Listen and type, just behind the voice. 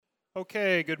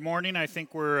Okay, good morning. I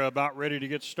think we're about ready to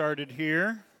get started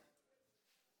here.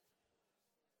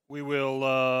 We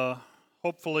will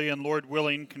hopefully and Lord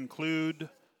willing conclude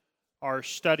our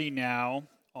study now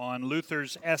on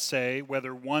Luther's essay,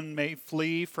 Whether One May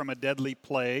Flee from a Deadly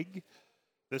Plague.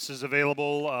 This is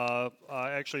available,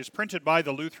 actually it's printed by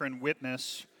the Lutheran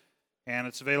Witness, and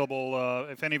it's available,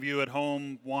 if any of you at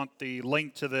home want the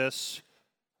link to this,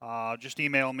 just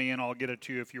email me and I'll get it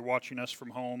to you if you're watching us from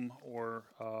home or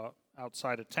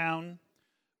outside of town.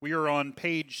 We are on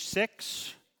page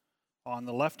 6, on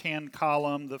the left-hand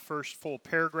column, the first full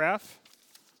paragraph.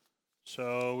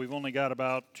 So we've only got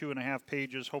about 2.5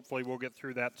 pages. Hopefully we'll get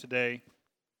through that today.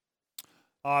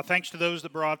 Thanks to those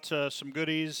that brought some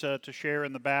goodies to share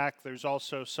in the back. There's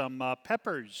also some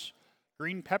peppers,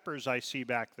 green peppers I see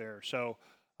back there. So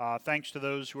thanks to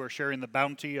those who are sharing the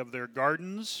bounty of their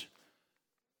gardens.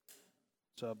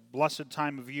 It's a blessed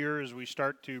time of year as we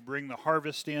start to bring the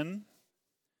harvest in and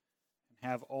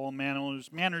have all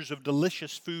manners of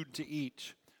delicious food to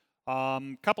eat.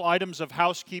 Couple items of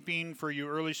housekeeping for you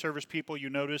early service people. You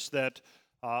notice that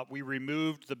we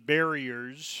removed the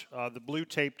barriers, the blue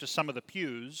tape to some of the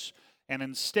pews, and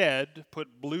instead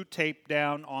put blue tape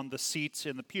down on the seats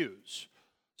in the pews.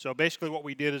 So basically what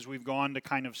we did is we've gone to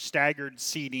kind of staggered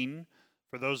seating.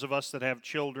 For those of us that have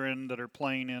children that are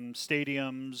playing in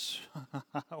stadiums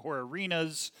or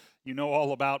arenas, you know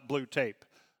all about blue tape.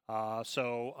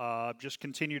 So just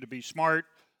continue to be smart,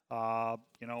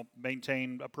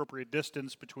 maintain appropriate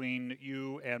distance between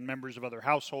you and members of other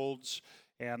households,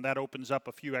 and that opens up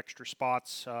a few extra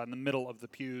spots in the middle of the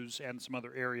pews and some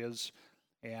other areas.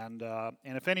 And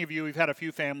if any of you, we've had a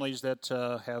few families that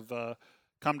have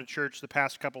come to church the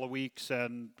past couple of weeks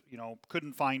and,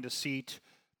 couldn't find a seat.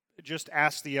 Just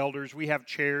ask the elders. We have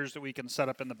chairs that we can set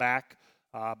up in the back,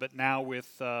 but now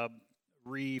with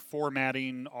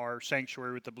reformatting our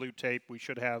sanctuary with the blue tape, we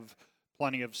should have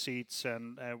plenty of seats,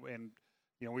 and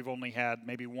we've only had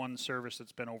maybe one service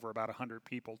that's been over about 100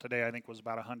 people. Today I think was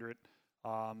about 100,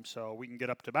 so we can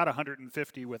get up to about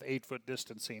 150 with 8-foot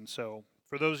distancing. So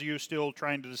for those of you still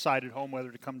trying to decide at home whether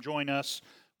to come join us,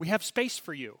 we have space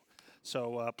for you.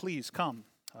 So please come.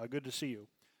 Good to see you.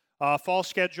 Fall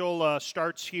schedule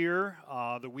starts here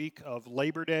the week of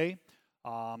Labor Day.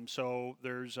 So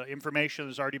there's information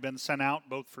that's already been sent out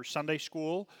both for Sunday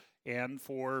school and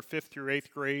for 5th through 8th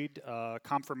grade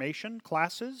confirmation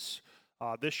classes.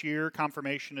 This year,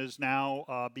 confirmation is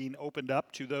now being opened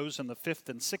up to those in the 5th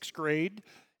and 6th grade.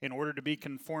 In order to be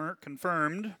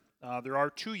confirmed, there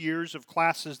are 2 years of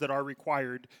classes that are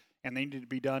required, and they need to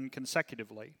be done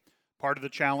consecutively. Part of the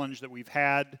challenge that we've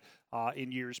had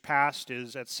in years past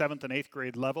is at 7th and 8th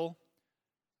grade level,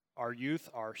 our youth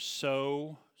are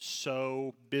so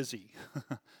busy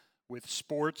with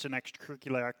sports and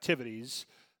extracurricular activities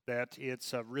that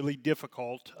it's really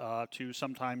difficult to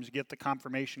sometimes get the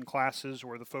confirmation classes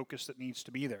or the focus that needs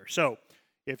to be there. So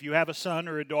if you have a son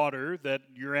or a daughter that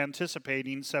you're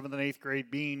anticipating 7th and 8th grade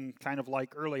being kind of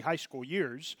like early high school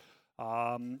years,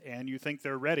 and you think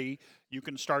they're ready, you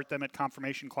can start them at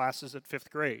confirmation classes at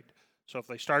 5th grade. So if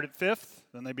they start at 5th,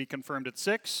 then they be confirmed at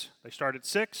 6th. They start at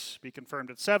 6th, be confirmed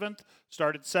at 7th.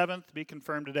 Start at 7th, be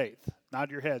confirmed at 8th.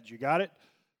 Nod your heads, you got it?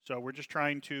 So we're just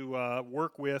trying to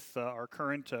work with our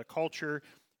current culture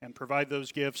and provide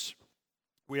those gifts.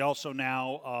 We also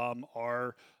now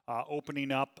are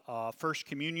opening up First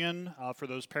Communion for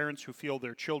those parents who feel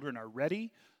their children are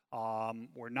ready.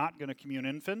 We're not going to commune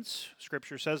infants.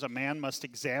 Scripture says a man must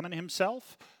examine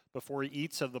himself before he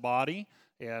eats of the body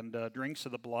and drinks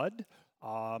of the blood.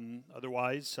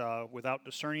 Otherwise, without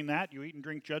discerning that, you eat and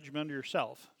drink judgment unto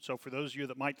yourself. So for those of you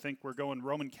that might think we're going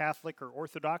Roman Catholic or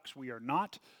Orthodox, we are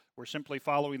not. We're simply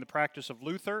following the practice of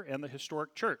Luther and the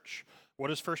historic church. What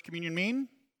does First Communion mean?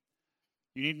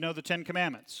 You need to know the 10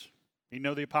 Commandments. You need to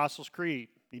know the Apostles' Creed.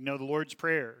 You need to know the Lord's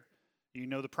Prayer. You need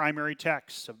to know the primary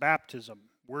texts of baptism,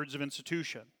 words of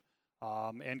institution,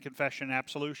 and confession and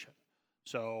absolution.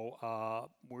 So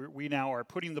we now are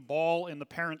putting the ball in the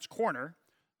parents' corner.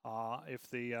 If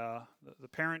the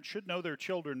parent should know their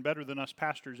children better than us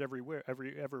pastors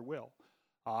ever will.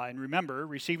 And remember,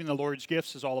 receiving the Lord's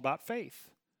gifts is all about faith.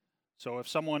 So if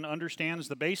someone understands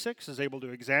the basics, is able to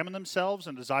examine themselves,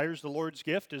 and desires the Lord's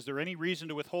gift, is there any reason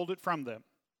to withhold it from them?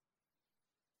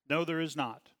 No, there is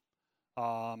not.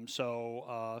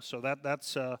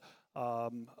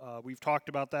 We've talked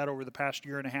about that over the past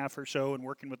year and a half or so, and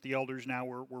working with the elders now,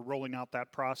 we're rolling out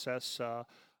that process.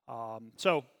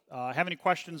 Have any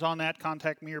questions on that,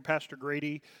 contact me or Pastor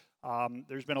Grady.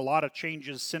 There's been a lot of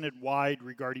changes synod-wide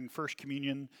regarding First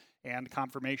Communion and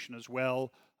confirmation as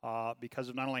well, because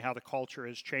of not only how the culture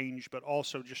has changed, but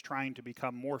also just trying to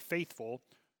become more faithful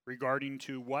regarding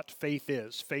to what faith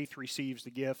is. Faith receives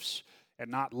the gifts and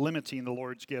not limiting the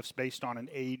Lord's gifts based on an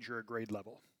age or a grade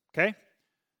level. Okay?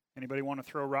 Anybody want to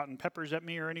throw rotten peppers at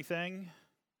me or anything?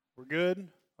 We're good?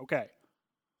 Okay.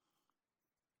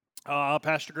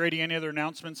 Pastor Grady, any other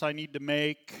announcements I need to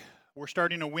make? We're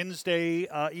starting a Wednesday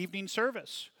evening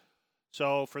service.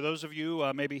 So for those of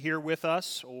you maybe here with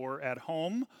us or at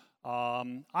home,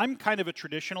 I'm kind of a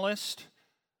traditionalist.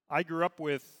 I grew up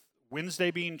with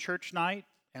Wednesday being church night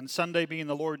and Sunday being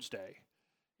the Lord's Day.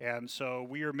 And so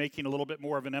we are making a little bit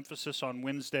more of an emphasis on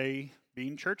Wednesday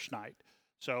being church night.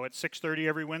 So at 6:30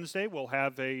 every Wednesday, we'll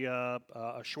have a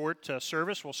short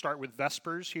service. We'll start with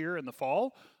Vespers here in the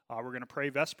fall. We're going to pray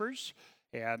Vespers.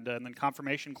 And then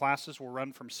confirmation classes will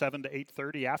run from 7 to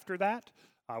 8:30 after that.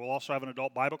 We'll also have an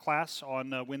adult Bible class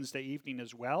on Wednesday evening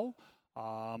as well.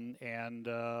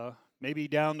 Maybe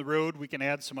down the road we can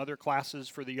add some other classes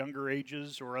for the younger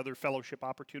ages or other fellowship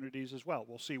opportunities as well.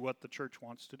 We'll see what the church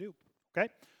wants to do.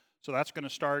 Okay? So that's going to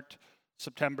start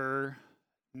September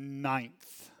 9th.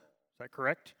 Is that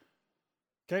correct?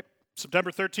 Okay.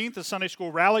 September 13th is Sunday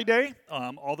School Rally Day.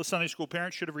 All the Sunday School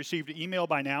parents should have received an email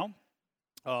by now.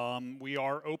 We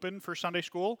are open for Sunday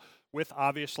School with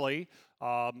obviously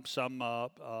some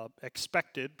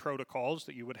expected protocols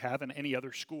that you would have in any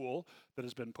other school that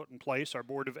has been put in place. Our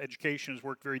Board of Education has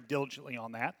worked very diligently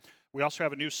on that. We also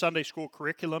have a new Sunday School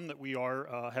curriculum that we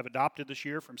have adopted this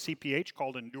year from CPH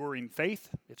called Enduring Faith.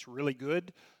 It's really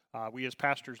good. We as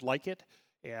pastors like it.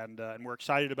 And we're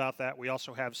excited about that. We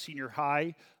also have senior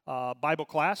high Bible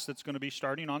class that's going to be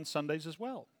starting on Sundays as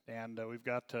well. And we've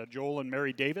got Joel and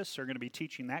Mary Davis are going to be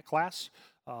teaching that class,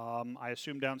 I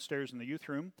assume downstairs in the youth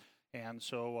room. And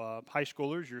so high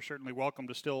schoolers, you're certainly welcome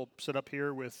to still sit up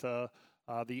here with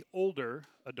the older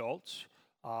adults.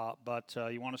 But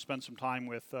you want to spend some time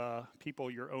with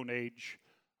people your own age,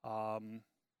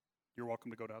 you're welcome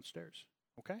to go downstairs.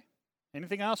 Okay?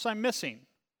 Anything else I'm missing?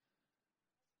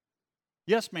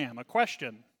 Yes, ma'am, a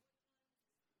question.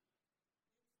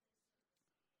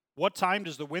 What time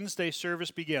does the Wednesday service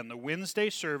begin? The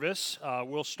Wednesday service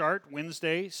will start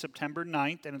Wednesday, September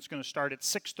 9th, and it's going to start at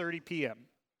 6:30 p.m.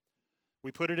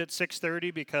 We put it at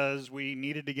 6:30 because we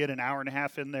needed to get an hour and a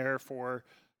half in there for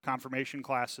confirmation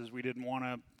classes. We didn't want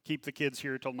to keep the kids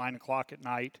here till 9 o'clock at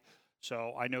night.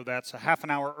 So I know that's a half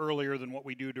an hour earlier than what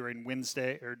we do during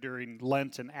Wednesday or during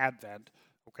Lent and Advent,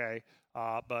 okay?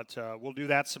 But we'll do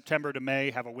that September to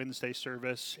May, have a Wednesday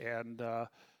service, and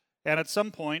at some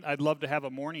point, I'd love to have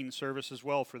a morning service as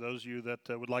well for those of you that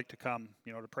would like to come,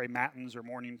 to pray matins or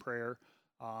morning prayer.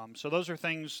 So those are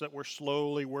things that we're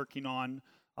slowly working on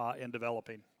and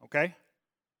developing, okay?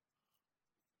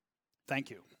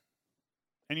 Thank you.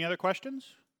 Any other questions?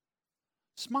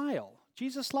 Smile.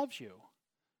 Jesus loves you.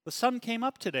 The sun came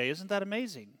up today. Isn't that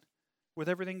amazing? With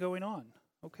everything going on.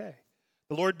 Okay.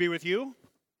 The Lord be with you.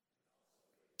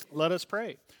 Let us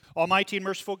pray. Almighty and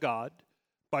merciful God,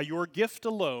 by your gift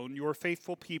alone, your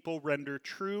faithful people render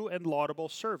true and laudable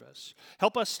service.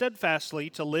 Help us steadfastly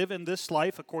to live in this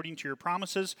life according to your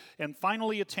promises and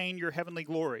finally attain your heavenly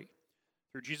glory.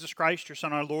 Through Jesus Christ, your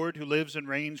Son, our Lord, who lives and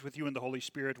reigns with you in the Holy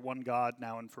Spirit, one God,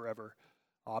 now and forever.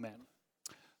 Amen.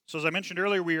 So as I mentioned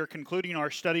earlier, we are concluding our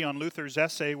study on Luther's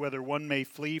essay, Whether One May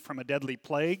Flee from a Deadly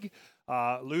Plague.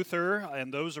 Luther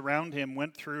and those around him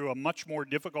went through a much more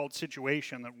difficult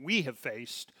situation that we have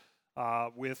faced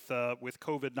with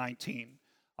COVID-19.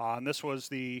 And this was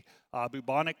the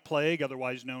bubonic plague,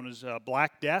 otherwise known as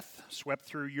Black Death, swept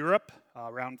through Europe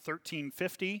around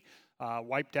 1350,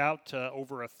 wiped out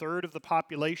over a third of the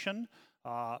population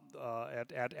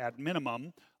at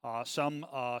minimum. Some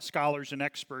scholars and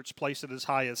experts place it as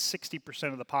high as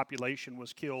 60% of the population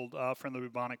was killed from the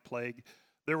bubonic plague.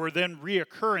 There were then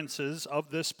reoccurrences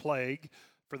of this plague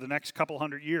for the next couple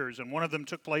hundred years, and one of them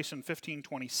took place in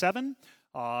 1527,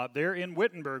 there in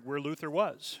Wittenberg, where Luther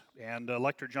was. And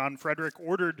Elector John Frederick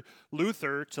ordered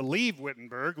Luther to leave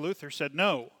Wittenberg. Luther said,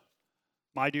 "No,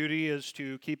 my duty is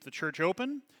to keep the church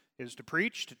open, is to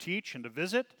preach, to teach, and to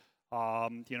visit.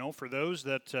 For those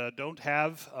that don't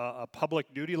have a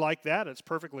public duty like that, it's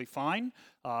perfectly fine,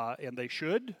 and they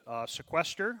should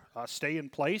sequester, stay in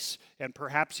place, and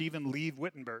perhaps even leave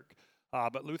Wittenberg."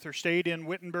 But Luther stayed in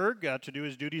Wittenberg to do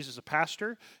his duties as a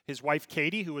pastor. His wife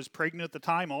Katie, who was pregnant at the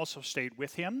time, also stayed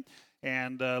with him.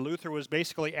 And Luther was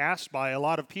basically asked by a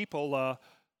lot of people,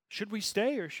 should we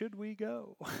stay or should we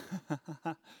go?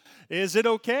 Is it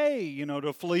okay,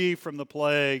 to flee from the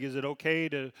plague? Is it okay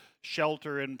to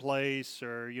shelter in place?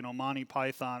 Or, Monty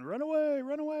Python, run away,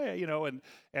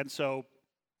 and so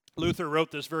Luther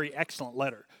wrote this very excellent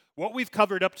letter. What we've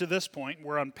covered up to this point,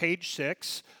 we're on page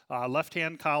 6,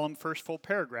 left-hand column, first full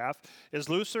paragraph, is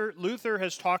Luther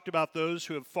has talked about those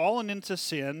who have fallen into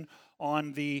sin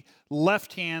on the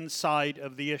left-hand side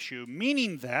of the issue,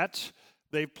 meaning that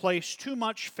they've placed too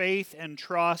much faith and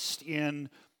trust in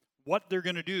what they're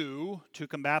going to do to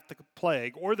combat the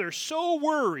plague, or they're so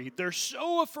worried, they're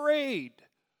so afraid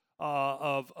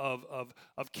of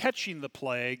catching the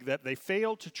plague that they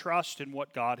fail to trust in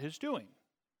what God is doing.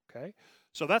 Okay?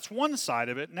 So that's one side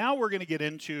of it. Now we're going to get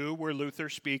into where Luther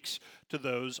speaks to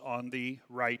those on the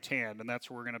right hand, and that's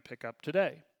where we're going to pick up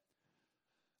today.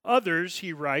 Others,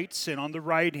 he writes, and on the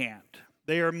right hand,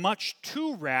 they are much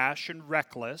too rash and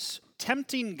reckless,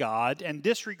 tempting God and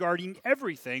disregarding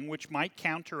everything which might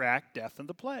counteract death and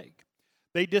the plague.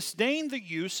 They disdain the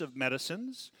use of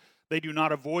medicines. They do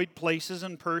not avoid places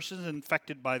and persons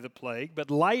infected by the plague, but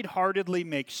lightheartedly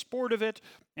make sport of it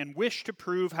and wish to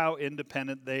prove how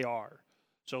independent they are.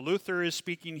 So Luther is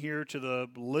speaking here to the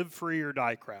live free or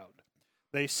die crowd.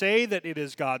 They say that it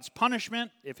is God's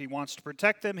punishment. If he wants to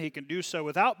protect them, he can do so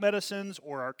without medicines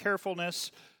or our carefulness.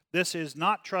 This is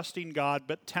not trusting God,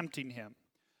 but tempting him.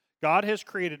 God has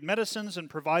created medicines and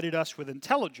provided us with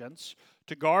intelligence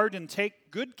to guard and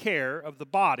take good care of the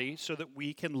body so that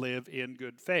we can live in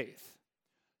good faith.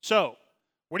 So,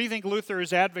 what do you think Luther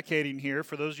is advocating here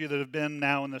for those of you that have been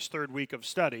now in this third week of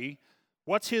study?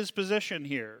 What's his position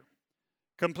here?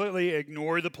 Completely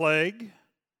ignore the plague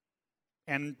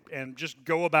and just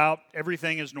go about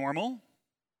everything as normal?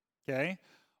 Okay?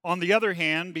 On the other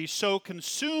hand, be so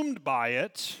consumed by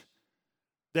it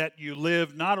that you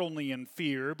live not only in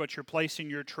fear, but you're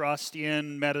placing your trust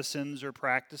in medicines or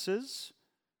practices.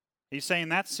 He's saying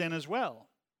that's sin as well.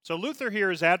 So Luther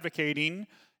here is advocating,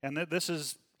 and that this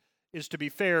is to be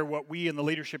fair, what we in the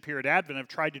leadership here at Advent have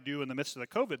tried to do in the midst of the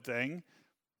COVID thing,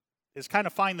 is kind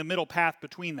of find the middle path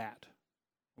between that.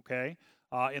 Okay?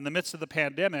 In the midst of the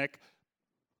pandemic,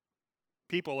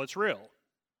 people, it's real.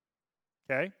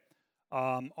 Okay?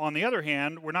 On the other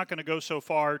hand, we're not going to go so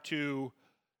far to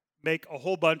make a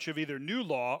whole bunch of either new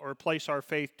law or place our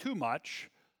faith too much,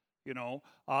 in all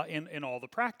the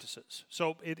practices.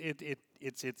 So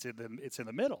it's in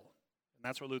the middle, and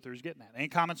that's what Luther is getting at. Any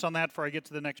comments on that before I get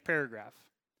to the next paragraph?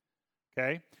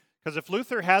 Okay, because if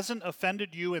Luther hasn't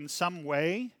offended you in some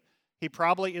way, he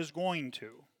probably is going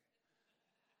to.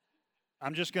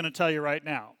 I'm just going to tell you right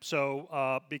now.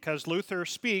 So, because Luther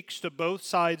speaks to both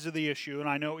sides of the issue, and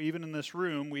I know even in this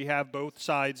room we have both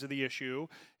sides of the issue,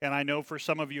 and I know for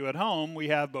some of you at home we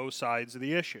have both sides of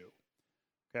the issue.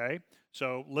 Okay?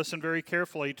 So, listen very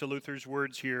carefully to Luther's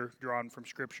words here drawn from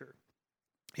Scripture.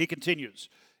 He continues,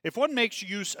 if one makes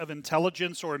use of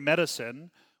intelligence or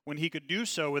medicine when he could do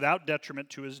so without detriment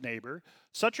to his neighbor,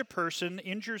 such a person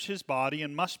injures his body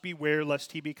and must beware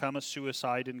lest he become a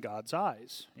suicide in God's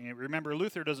eyes. And remember,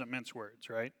 Luther doesn't mince words,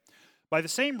 right? By the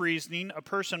same reasoning, a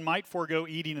person might forego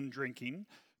eating and drinking,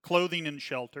 clothing and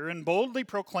shelter, and boldly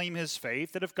proclaim his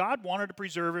faith that if God wanted to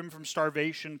preserve him from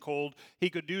starvation, cold, he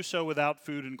could do so without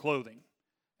food and clothing.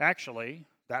 Actually,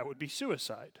 that would be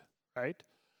suicide, right?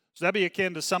 So that'd be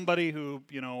akin to somebody who,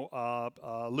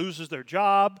 loses their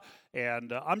job,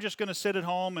 and I'm just going to sit at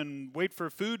home and wait for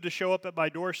food to show up at my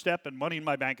doorstep and money in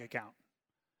my bank account.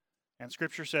 And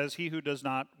Scripture says, he who does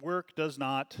not work does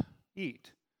not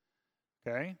eat.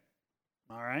 Okay?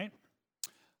 All right?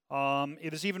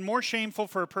 It is even more shameful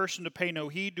for a person to pay no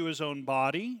heed to his own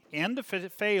body and to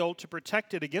fail to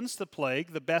protect it against the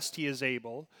plague the best he is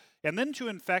able, and then to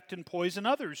infect and poison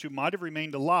others who might have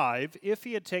remained alive if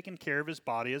he had taken care of his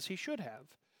body as he should have.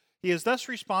 He is thus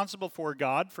responsible for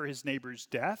God for his neighbor's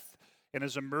death and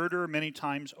is a murderer many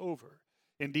times over.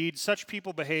 Indeed, such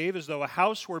people behave as though a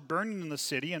house were burning in the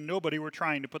city and nobody were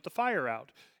trying to put the fire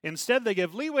out. Instead, they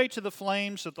give leeway to the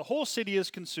flames so that the whole city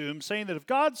is consumed, saying that if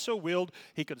God so willed,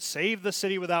 he could save the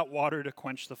city without water to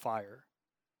quench the fire.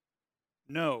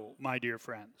 No, my dear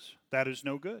friends, that is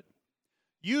no good.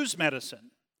 Use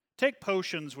medicine. Take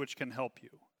potions which can help you.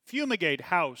 Fumigate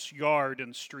house, yard,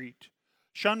 and street.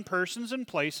 Shun persons and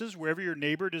places wherever your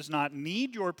neighbor does not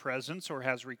need your presence or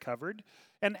has recovered,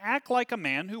 and act like a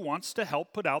man who wants to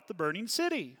help put out the burning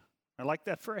city. I like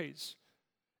that phrase.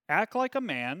 Act like a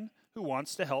man who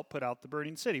wants to help put out the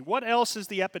burning city. What else is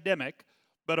the epidemic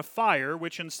but a fire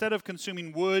which instead of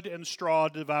consuming wood and straw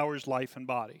devours life and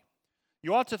body?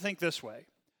 You ought to think this way.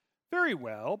 Very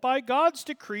well, by God's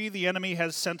decree the enemy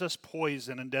has sent us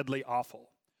poison and deadly offal.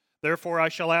 Therefore I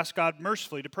shall ask God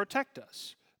mercifully to protect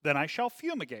us. Then I shall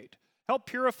fumigate, help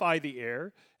purify the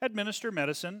air, administer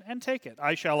medicine, and take it.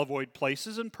 I shall avoid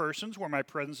places and persons where my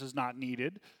presence is not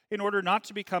needed, in order not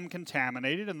to become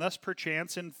contaminated and thus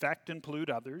perchance infect and pollute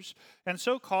others, and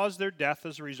so cause their death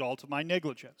as a result of my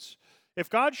negligence. If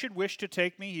God should wish to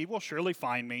take me, he will surely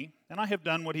find me, and I have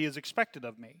done what he has expected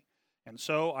of me. And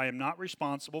so I am not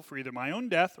responsible for either my own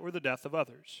death or the death of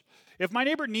others. If my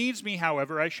neighbor needs me,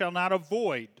 however, I shall not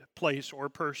avoid place or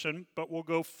person, but will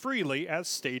go freely as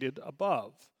stated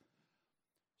above.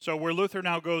 So where Luther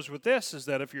now goes with this is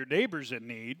that if your neighbor's in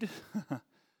need,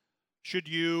 should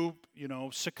you,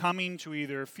 succumbing to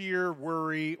either fear,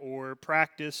 worry, or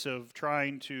practice of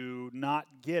trying to not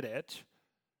get it,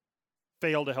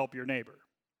 fail to help your neighbor?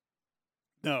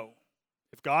 No.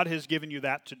 If God has given you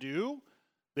that to do,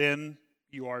 then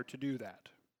you are to do that.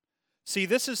 See,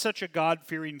 this is such a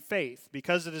God-fearing faith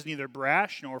because it is neither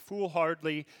brash nor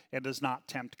foolhardy and does not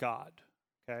tempt God.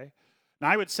 Okay? Now,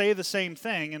 I would say the same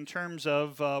thing in terms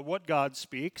of what God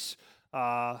speaks.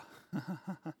 Let's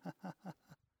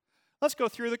go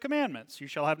through the commandments. You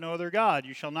shall have no other God.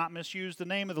 You shall not misuse the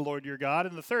name of the Lord your God.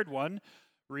 And the third one,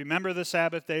 remember the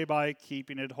Sabbath day by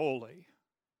keeping it holy.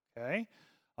 Okay?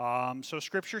 So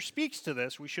Scripture speaks to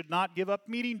this. We should not give up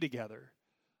meeting together.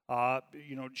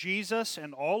 Jesus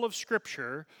and all of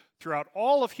Scripture throughout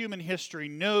all of human history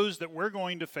knows that we're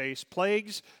going to face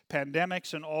plagues,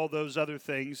 pandemics, and all those other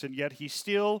things, and yet he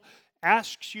still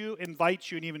asks you,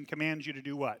 invites you, and even commands you to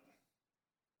do what?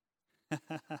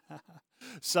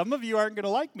 Some of you aren't going to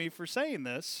like me for saying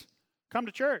this. Come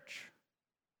to church.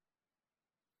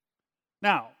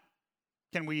 Now,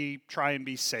 can we try and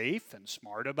be safe and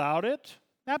smart about it?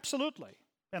 Absolutely.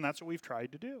 And that's what we've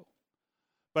tried to do.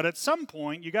 But at some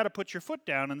point, you got to put your foot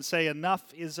down and say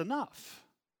enough is enough.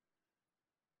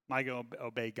 Am I going to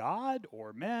obey God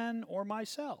or men or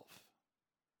myself?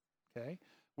 Okay?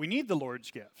 We need the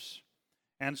Lord's gifts.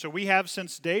 And so we have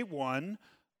since day one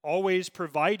always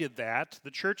provided that.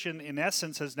 The church in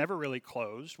essence has never really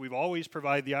closed. We've always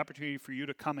provided the opportunity for you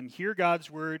to come and hear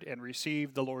God's word and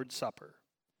receive the Lord's Supper.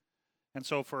 And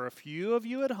so for a few of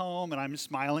you at home, and I'm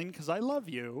smiling because I love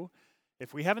you,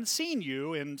 if we haven't seen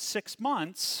you in 6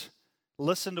 months,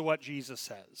 listen to what Jesus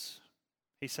says.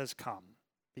 He says, come,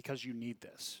 because you need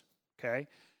this, okay?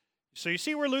 So you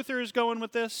see where Luther is going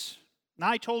with this?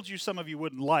 Now, I told you some of you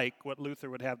wouldn't like what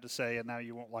Luther would have to say, and now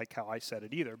you won't like how I said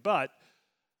it either, but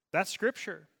that's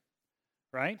Scripture,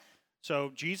 right?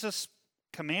 So Jesus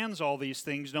commands all these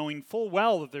things knowing full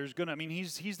well that there's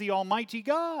he's the almighty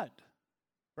God,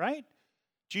 right?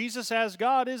 Jesus as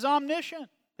God is omniscient.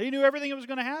 He knew everything that was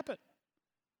going to happen.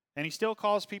 And he still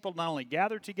calls people to not only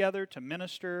gather together, to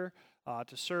minister,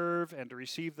 to serve, and to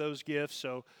receive those gifts.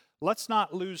 So let's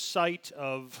not lose sight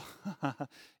of,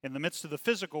 in the midst of the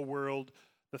physical world,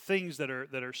 the things that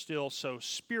are still so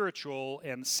spiritual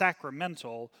and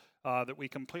sacramental that we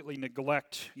completely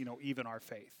neglect, even our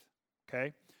faith.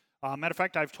 Okay? Matter of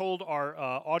fact, I've told our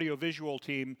audio-visual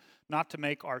team not to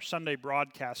make our Sunday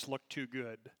broadcast look too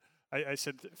good. I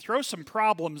said, throw some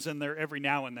problems in there every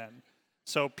now and then.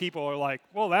 So people are like,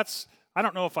 well, I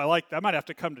don't know if I like that. I might have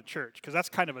to come to church because that's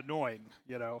kind of annoying,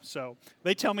 So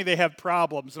they tell me they have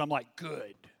problems, and I'm like,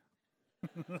 good.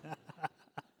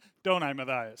 Don't I,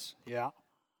 Matthias? Yeah.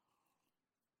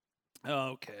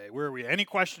 Okay, where are we? Any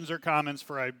questions or comments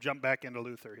before I jump back into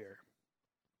Luther here?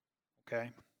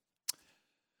 Okay.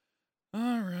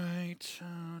 All right.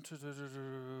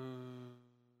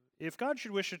 If God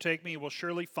should wish to take me, he will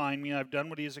surely find me. I've done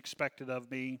what he has expected of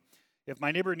me. If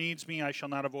my neighbor needs me, I shall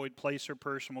not avoid place or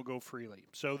person, will go freely.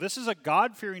 So this is a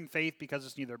God-fearing faith because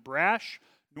it's neither brash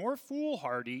nor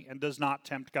foolhardy and does not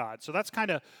tempt God. So that's kind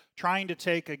of trying to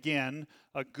take, again,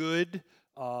 a good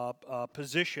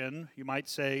position, you might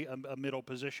say a middle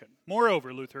position.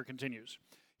 Moreover, Luther continues,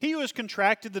 he who has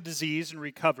contracted the disease and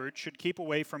recovered should keep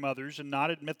away from others and not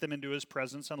admit them into his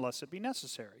presence unless it be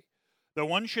necessary. Though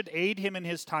one should aid him in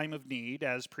his time of need,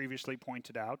 as previously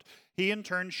pointed out, he in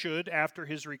turn should, after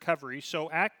his recovery, so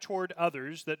act toward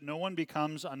others that no one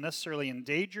becomes unnecessarily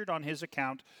endangered on his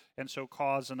account and so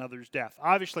cause another's death.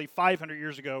 Obviously, 500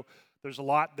 years ago, there's a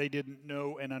lot they didn't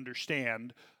know and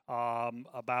understand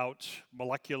about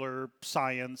molecular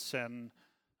science and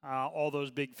all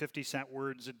those big 50-cent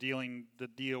words that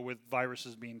deal with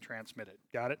viruses being transmitted.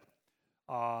 Got it?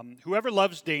 Whoever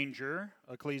loves danger,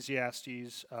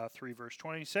 Ecclesiastes 3 verse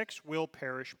 26, will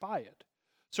perish by it.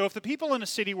 So if the people in a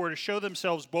city were to show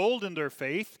themselves bold in their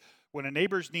faith when a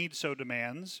neighbor's need so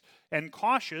demands, and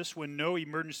cautious when no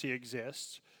emergency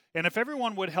exists, and if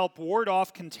everyone would help ward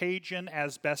off contagion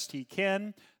as best he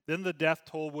can, then the death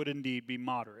toll would indeed be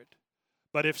moderate.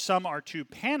 But if some are too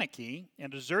panicky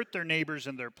and desert their neighbors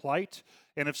in their plight,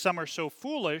 and if some are so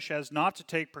foolish as not to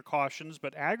take precautions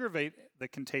but aggravate the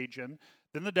contagion,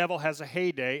 then the devil has a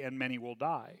heyday and many will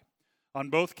die. On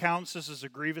both counts, this is a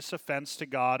grievous offense to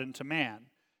God and to man.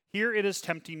 Here it is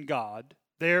tempting God,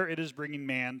 there it is bringing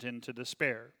man into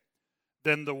despair.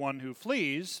 Then the one who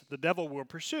flees, the devil will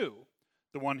pursue.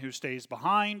 The one who stays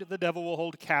behind, the devil will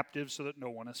hold captive so that no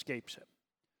one escapes him.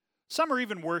 Some are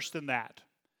even worse than that.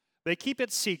 They keep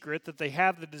it secret that they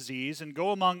have the disease and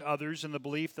go among others in the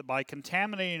belief that by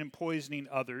contaminating and poisoning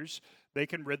others, they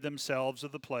can rid themselves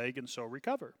of the plague and so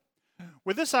recover.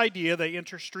 With this idea, they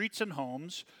enter streets and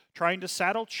homes, trying to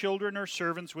saddle children or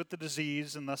servants with the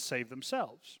disease and thus save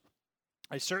themselves.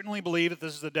 I certainly believe that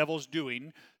this is the devil's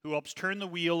doing, who helps turn the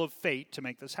wheel of fate to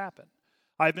make this happen.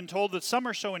 I've been told that some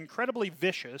are so incredibly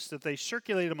vicious that they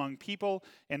circulate among people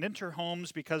and enter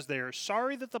homes because they are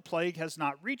sorry that the plague has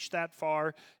not reached that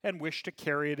far and wish to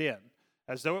carry it in,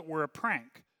 as though it were a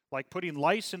prank, like putting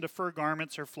lice into fur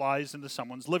garments or flies into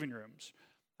someone's living rooms.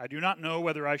 I do not know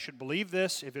whether I should believe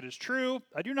this. If it is true,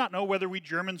 I do not know whether we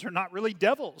Germans are not really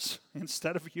devils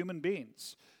instead of human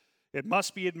beings. It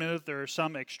must be admitted there are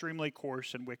some extremely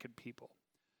coarse and wicked people.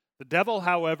 The devil,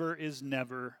 however, is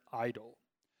never idle.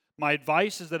 My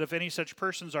advice is that if any such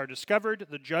persons are discovered,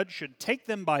 the judge should take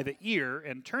them by the ear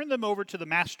and turn them over to the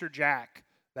Master Jack,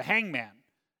 the hangman,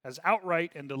 as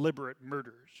outright and deliberate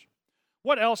murderers.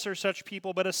 What else are such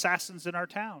people but assassins in our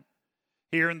town?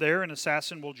 Here and there, an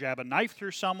assassin will jab a knife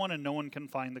through someone and no one can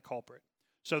find the culprit.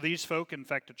 So these folk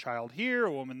infect a child here,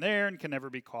 a woman there, and can never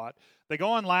be caught. They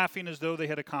go on laughing as though they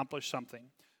had accomplished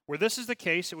something. Where this is the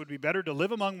case, it would be better to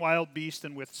live among wild beasts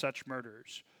than with such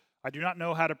murderers. I do not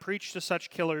know how to preach to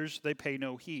such killers. They pay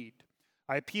no heed.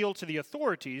 I appeal to the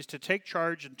authorities to take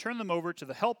charge and turn them over to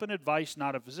the help and advice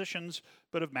not of physicians,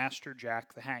 but of Master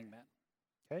Jack the hangman.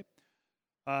 Okay?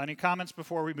 Any comments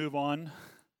before we move on?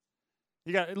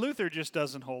 Luther just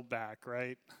doesn't hold back,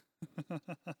 right?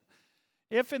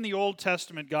 If in the Old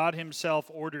Testament God himself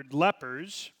ordered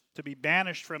lepers to be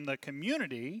banished from the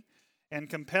community and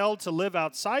compelled to live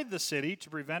outside the city to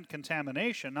prevent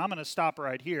contamination, I'm going to stop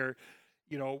right here.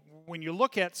 You know, when you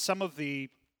look at some of the,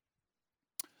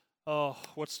 some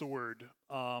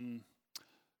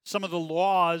of the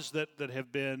laws that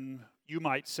have been, you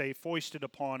might say, foisted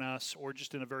upon us, or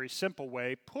just in a very simple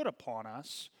way, put upon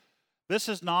us, this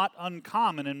is not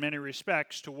uncommon in many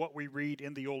respects to what we read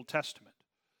in the Old Testament.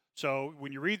 So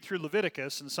when you read through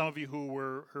Leviticus, and some of you who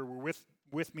were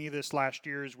with me this last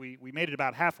year, as we made it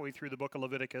about halfway through the book of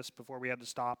Leviticus before we had to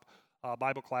stop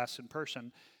Bible class in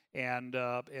person. And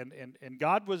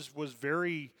God was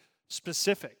very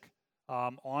specific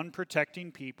on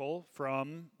protecting people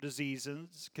from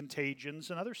diseases, contagions,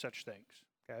 and other such things.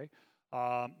 Okay.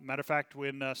 Matter of fact,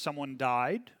 when someone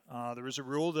died, there was a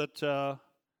rule that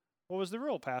what was the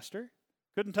rule, Pastor?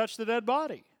 Couldn't touch the dead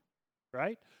body,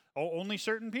 right? Only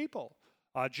certain people,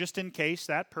 just in case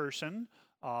that person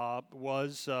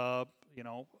was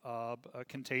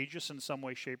contagious in some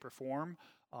way, shape, or form.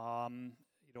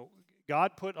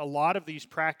 God put a lot of these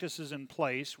practices in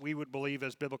place, we would believe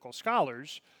as biblical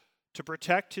scholars, to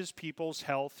protect his people's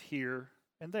health here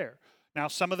and there. Now,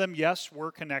 some of them, yes,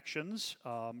 were connections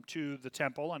to the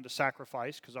temple and to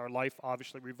sacrifice, because our life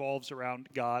obviously revolves around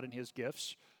God and his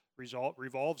gifts,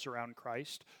 revolves around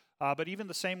Christ. But even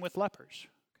the same with lepers,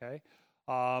 okay?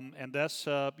 And thus,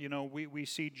 we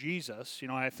see Jesus.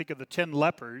 I think of the 10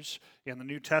 lepers in the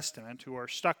New Testament who are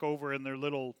stuck over in their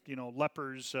little,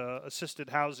 lepers assisted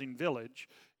housing village,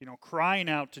 crying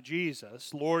out to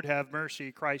Jesus, Lord, have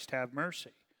mercy, Christ, have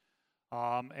mercy.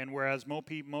 And whereas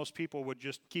most people would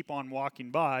just keep on walking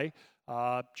by,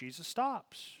 Jesus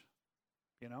stops,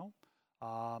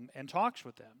 and talks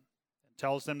with them and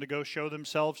tells them to go show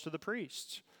themselves to the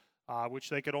priests. Which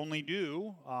they could only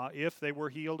do if they were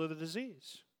healed of the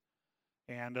disease.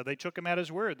 And they took him at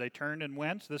his word. They turned and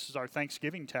went. This is our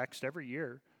Thanksgiving text every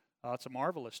year. It's a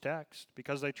marvelous text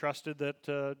because they trusted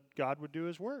that God would do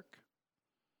his work.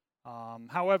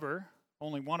 However,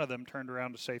 only one of them turned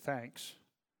around to say thanks.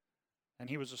 And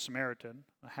he was a Samaritan,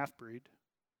 a half-breed.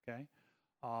 Okay?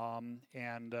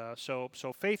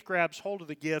 So faith grabs hold of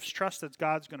the gifts, trust that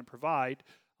God's going to provide.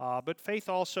 But faith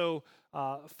also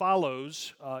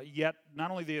follows yet not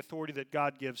only the authority that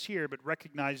God gives here, but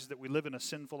recognizes that we live in a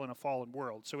sinful and a fallen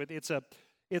world. So it's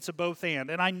a both and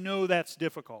I know that's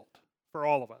difficult for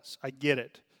all of us. I get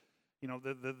it.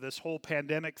 This whole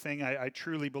pandemic thing, I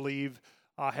truly believe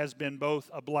has been both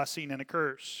a blessing and a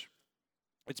curse.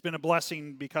 It's been a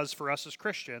blessing because for us as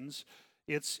Christians,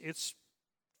 it's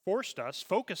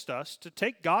focused us to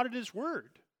take God at his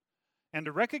word. and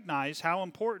to recognize how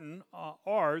important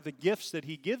are the gifts that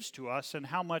he gives to us and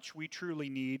how much we truly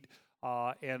need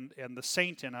and the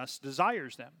saint in us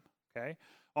desires them, okay?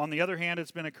 On the other hand,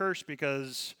 it's been a curse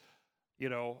because,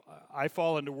 I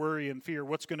fall into worry and fear.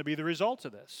 What's going to be the result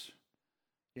of this?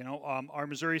 Our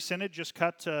Missouri Synod just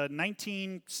cut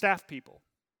 19 staff people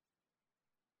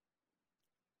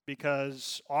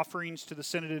because offerings to the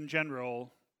Synod in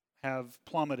general have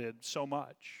plummeted so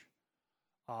much.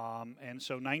 And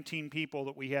so 19 people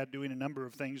that we had doing a number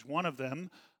of things, one of them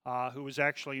who was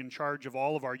actually in charge of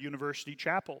all of our university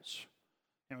chapels,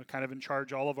 kind of in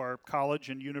charge of all of our college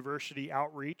and university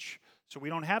outreach. So we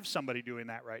don't have somebody doing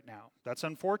that right now. That's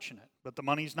unfortunate, but the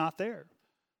money's not there,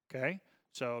 okay?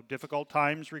 So difficult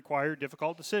times require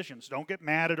difficult decisions. Don't get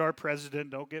mad at our president.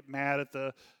 Don't get mad at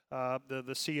the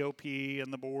COP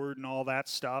and the board and all that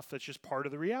stuff. That's just part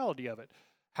of the reality of it.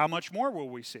 How much more will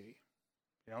we see?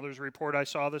 There's a report I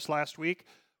saw this last week.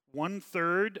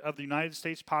 1/3 of the United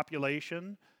States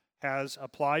population has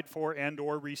applied for and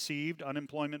or received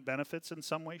unemployment benefits in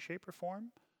some way, shape, or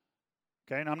form.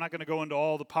 Okay, and I'm not going to go into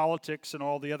all the politics and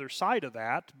all the other side of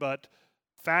that, but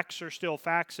facts are still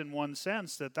facts in one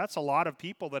sense that that's a lot of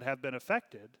people that have been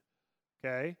affected.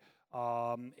 Okay,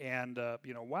 wow.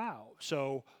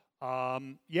 So,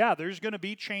 there's going to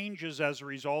be changes as a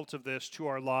result of this to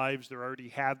our lives. There already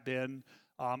have been.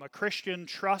 A Christian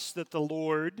trusts that the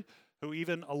Lord, who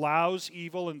even allows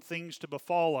evil and things to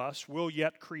befall us, will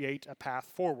yet create a path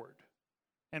forward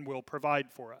and will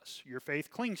provide for us. Your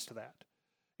faith clings to that.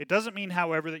 It doesn't mean,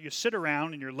 however, that you sit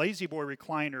around in your lazy boy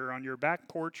recliner on your back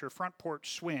porch or front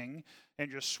porch swing and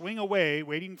just swing away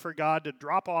waiting for God to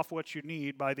drop off what you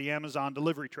need by the Amazon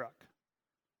delivery truck.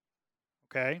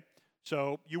 Okay?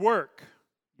 So you work.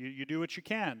 You do what you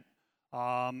can.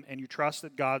 And you trust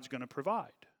that God's going to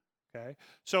provide. Okay?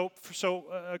 So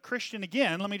a Christian,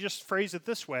 again, let me just phrase it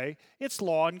this way. It's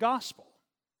law and gospel.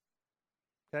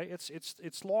 Okay?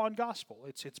 It's law and gospel.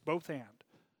 It's both and.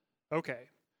 Okay.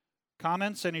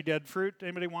 Comments? Any dead fruit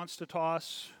anybody wants to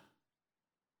toss?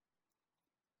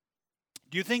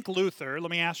 Do you think Luther,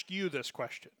 let me ask you this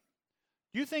question.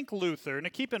 Do you think Luther, now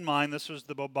keep in mind this was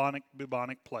the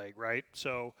bubonic plague, right?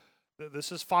 So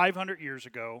this is 500 years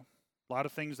ago. A lot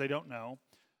of things they don't know.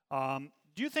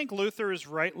 Do you think Luther is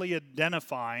rightly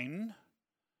identifying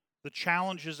the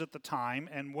challenges at the time,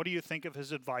 and what do you think of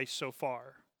his advice so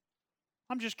far?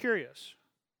 I'm just curious.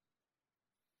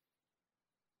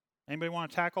 Anybody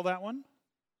want to tackle that one?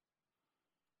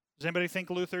 Does anybody think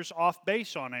Luther's off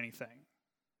base on anything?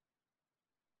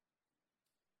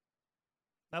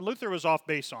 Now, Luther was off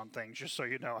base on things, just so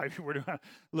you know.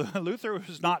 Luther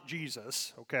was not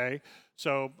Jesus, okay?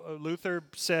 So Luther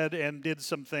said and did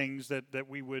some things that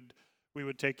we would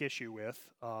take issue with,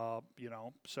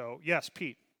 So, yes,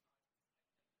 Pete.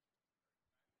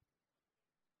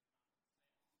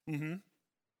 Mm-hmm.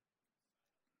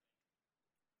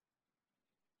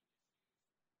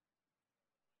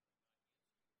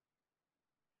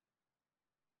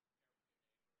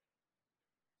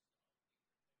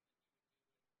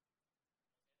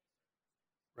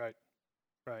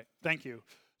 Right. Thank you.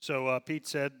 So Pete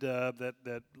said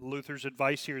that Luther's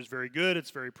advice here is very good. It's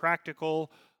very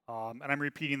practical, and I'm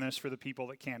repeating this for the people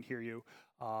that can't hear you.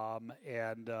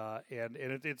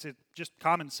 It's just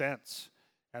common sense,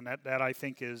 and that I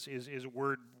think is a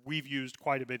word we've used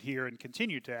quite a bit here and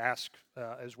continue to ask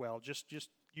as well. Just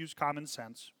use common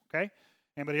sense. Okay.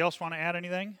 Anybody else want to add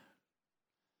anything?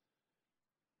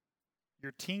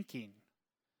 You're tinking,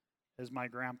 as my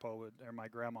grandpa would or my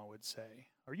grandma would say.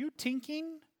 Are you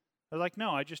tinking? They're like,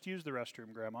 no, I just used the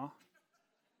restroom, Grandma.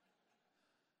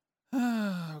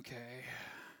 Okay.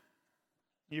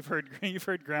 You've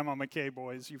heard Grandma McKay,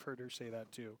 boys. You've heard her say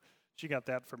that too. She got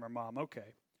that from her mom.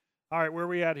 Okay. All right, where are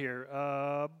we at here?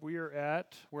 We are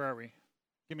at, where are we?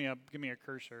 Give me a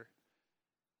cursor.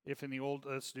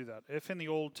 Let's do that. If in the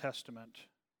Old Testament.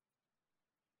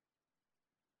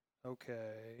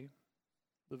 Okay.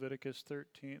 Leviticus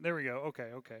 13. There we go.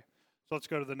 Okay. So let's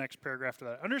go to the next paragraph to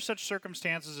that. Under such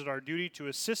circumstances, it is our duty to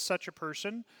assist such a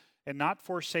person and not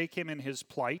forsake him in his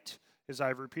plight, as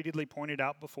I've repeatedly pointed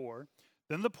out before.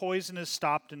 Then the poison is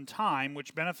stopped in time,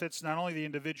 which benefits not only the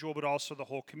individual but also the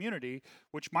whole community,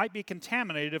 which might be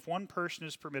contaminated if one person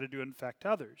is permitted to infect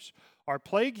others. Our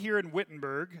plague here in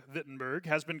Wittenberg,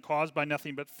 has been caused by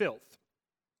nothing but filth.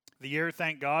 The air,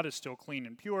 thank God, is still clean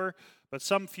and pure, but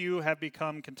some few have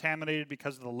become contaminated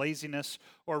because of the laziness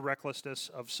or recklessness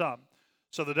of some.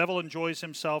 So the devil enjoys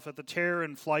himself at the terror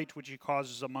and flight which he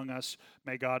causes among us.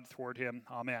 May God thwart him.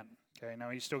 Amen. Okay,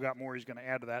 now he's still got more he's going to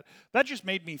add to that. That just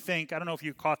made me think, I don't know if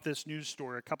you caught this news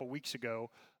story a couple weeks ago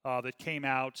that came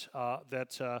out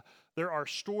that there are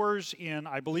stores in,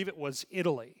 I believe it was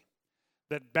Italy,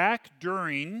 that back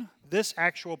during this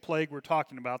actual plague we're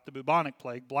talking about, the bubonic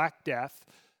plague, Black Death,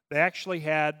 they actually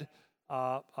had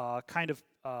kind of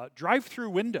drive-through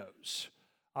windows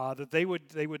that they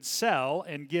would sell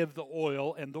and give the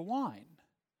oil and the wine.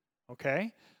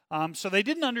 Okay? So they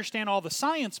didn't understand all the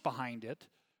science behind it,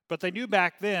 but they knew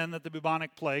back then that the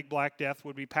bubonic plague, Black Death,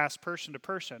 would be passed person to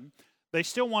person. They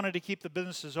still wanted to keep the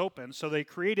businesses open, so they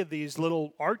created these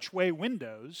little archway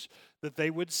windows that they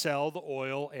would sell the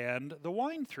oil and the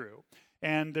wine through.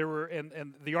 And there were,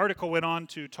 and the article went on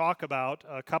to talk about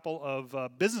a couple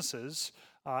of businesses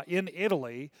in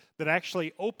Italy that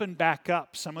actually opened back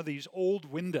up some of these old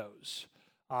windows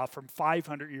from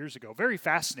 500 years ago. Very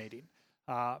fascinating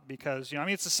because, I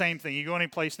mean, it's the same thing. You go any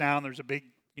place now and there's a big,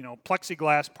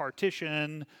 plexiglass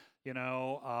partition,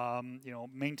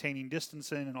 maintaining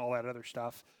distancing and all that other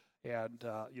stuff. And,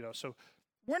 so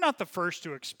we're not the first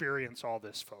to experience all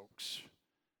this, folks,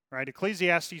 right?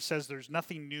 Ecclesiastes says there's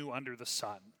nothing new under the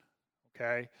sun,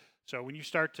 okay? So when you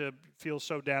start to feel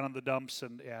so down in the dumps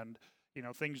and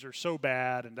things are so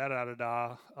bad and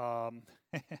da-da-da-da,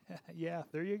 yeah,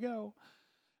 there you go.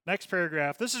 Next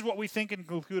paragraph. This is what we think and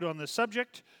conclude on this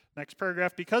subject. Next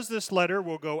paragraph. Because this letter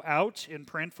will go out in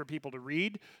print for people to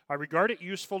read, I regard it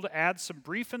useful to add some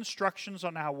brief instructions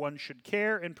on how one should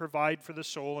care and provide for the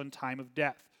soul in time of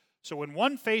death. So when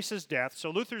one faces death,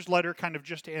 so Luther's letter kind of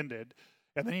just ended,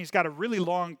 and then he's got a really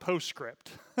long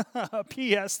postscript, a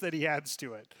PS that he adds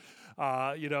to it.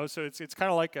 So it's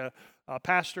kind of like a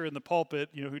pastor in the pulpit,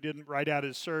 who didn't write out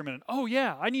his sermon. And, oh,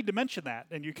 yeah, I need to mention that.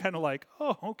 And you kind of like,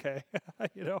 oh, okay.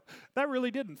 That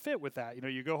really didn't fit with that.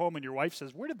 You go home and your wife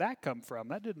says, where did that come from?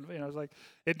 That didn't, it's like,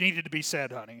 it needed to be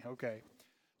said, honey. Okay.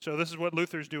 So this is what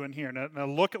Luther's doing here. Now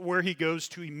look at where he goes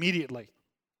to immediately.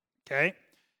 Okay.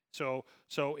 So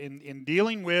in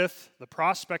dealing with the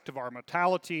prospect of our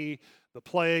mortality, the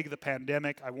plague, the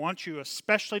pandemic, I want you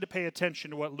especially to pay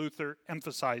attention to what Luther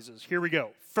emphasizes. Here we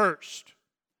go. First,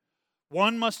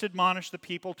 one must admonish the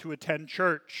people to attend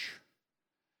church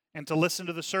and to listen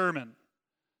to the sermon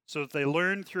so that they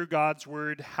learn through God's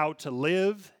word how to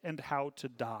live and how to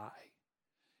die.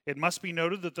 It must be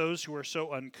noted that those who are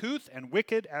so uncouth and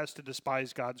wicked as to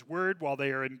despise God's word while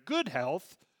they are in good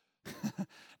health,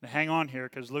 now hang on here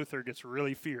because Luther gets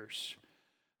really fierce.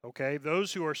 Okay,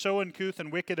 those who are so uncouth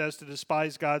and wicked as to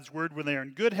despise God's word when they are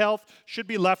in good health should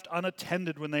be left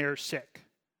unattended when they are sick,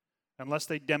 unless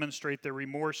they demonstrate their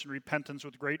remorse and repentance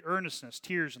with great earnestness,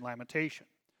 tears, and lamentation.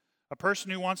 A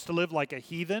person who wants to live like a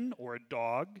heathen or a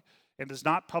dog and does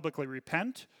not publicly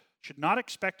repent should not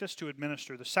expect us to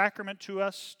administer the sacrament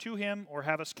to him, or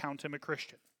have us count him a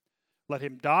Christian. Let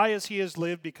him die as he has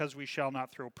lived, because we shall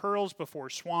not throw pearls before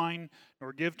swine,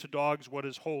 nor give to dogs what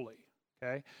is holy.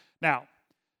 Okay? Now,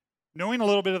 knowing a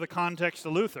little bit of the context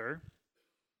of Luther,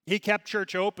 he kept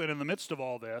church open in the midst of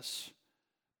all this,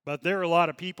 but there are a lot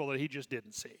of people that he just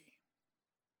didn't see.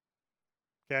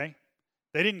 Okay?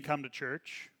 They didn't come to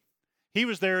church. He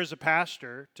was there as a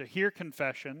pastor to hear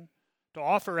confession, to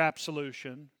offer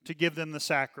absolution, to give them the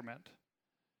sacrament.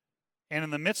 And in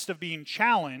the midst of being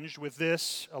challenged with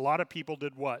this, a lot of people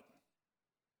did what?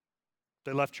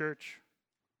 They left church.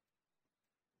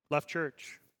 Left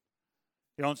church.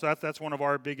 So that's one of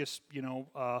our biggest,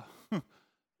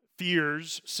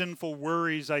 fears, sinful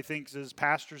worries, I think, as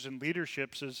pastors and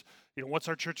leaderships is, what's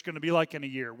our church going to be like in a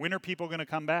year? When are people going to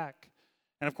come back?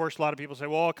 And of course, a lot of people say,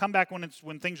 well, I'll come back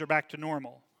when things are back to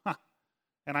normal. Huh.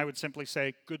 And I would simply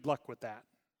say, good luck with that.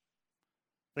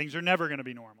 Things are never going to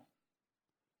be normal.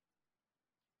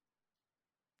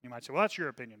 You might say, well, that's your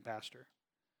opinion, Pastor.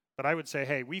 But I would say,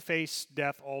 hey, we face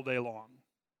death all day long.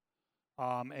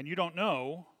 And you don't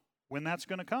know when that's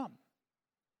going to come.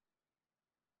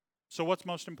 So what's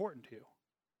most important to you?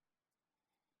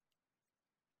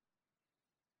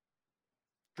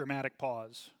 Dramatic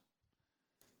pause.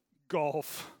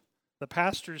 Golf. The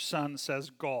pastor's son says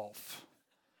golf.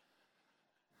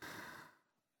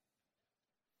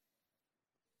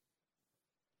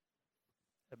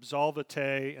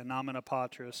 Absolvite in nomine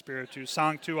Patris Spiritus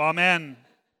Sanctus. Amen.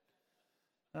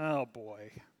 Oh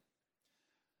boy.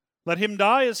 Let him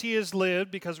die as he has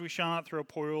lived, because we shall not throw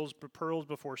pearls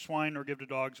before swine, nor give to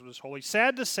dogs what is holy.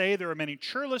 Sad to say, there are many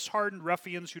churlish, hardened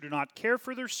ruffians who do not care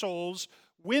for their souls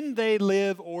when they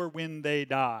live or when they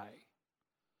die.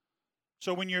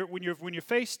 So when you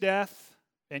face death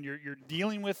and you're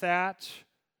dealing with that,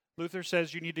 Luther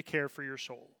says you need to care for your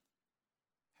soul.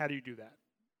 How do you do that?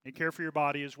 You care for your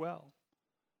body as well.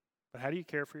 But how do you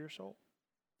care for your soul?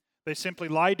 They simply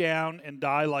lie down and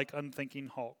die like unthinking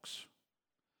hulks.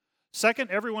 Second,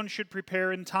 everyone should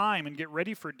prepare in time and get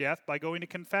ready for death by going to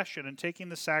confession and taking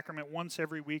the sacrament once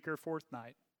every week or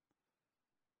fortnight.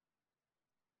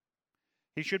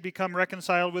 He should become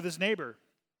reconciled with his neighbor.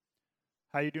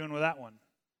 How you doing with that one?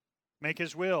 Make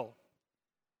his will.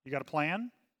 You got a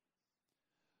plan?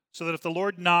 So that if the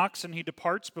Lord knocks and he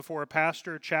departs before a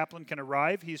pastor or chaplain can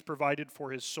arrive, he's provided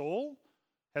for his soul,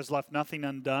 has left nothing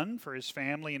undone for his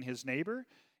family and his neighbor,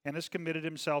 and has committed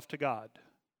himself to God.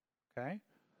 Okay?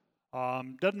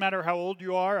 Doesn't matter how old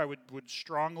you are, I would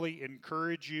strongly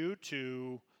encourage you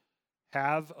to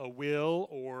have a will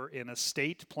or an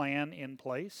estate plan in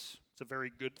place. It's a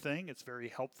very good thing. It's very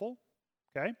helpful.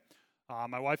 Okay?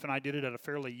 My wife and I did it at a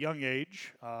fairly young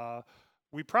age.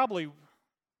 We probably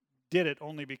did it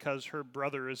only because her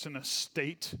brother is an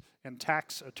estate and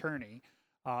tax attorney,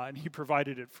 and he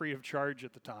provided it free of charge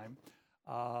at the time.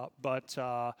 But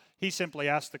he simply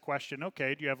asked the question,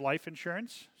 okay, do you have life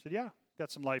insurance? I said, yeah,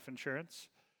 got some life insurance.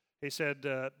 He said,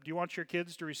 do you want your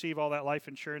kids to receive all that life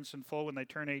insurance in full when they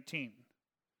turn 18?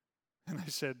 And I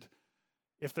said,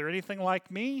 if they're anything like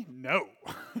me, no.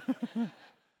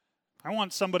 I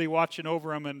want somebody watching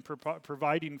over them and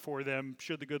providing for them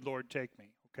should the good Lord take me,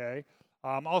 okay?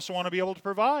 Also want to be able to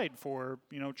provide for,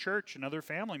 church and other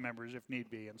family members if need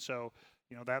be. And so,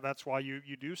 that's why you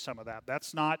do some of that.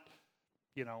 That's not,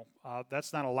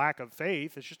 that's not a lack of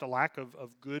faith. It's just a lack of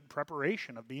good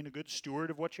preparation, of being a good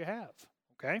steward of what you have,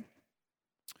 okay?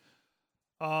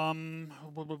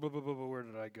 Where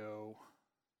did I go?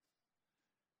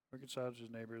 Reconciles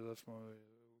his neighbor. That's more.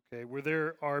 Okay, where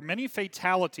there are many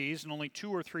fatalities and only 2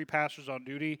 or 3 pastors on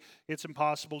duty, it's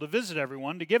impossible to visit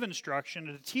everyone, to give instruction,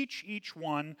 and to teach each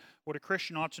one what a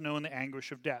Christian ought to know in the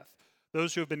anguish of death.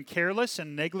 Those who have been careless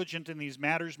and negligent in these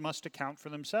matters must account for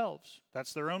themselves.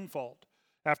 That's their own fault.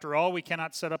 After all, we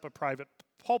cannot set up a private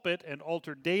pulpit and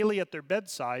altar daily at their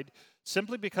bedside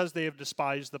simply because they have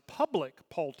despised the public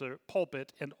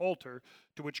pulpit and altar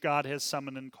to which God has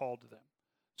summoned and called them.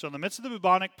 So in the midst of the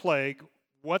bubonic plague,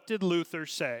 what did Luther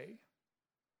say?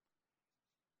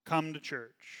 Come to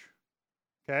church.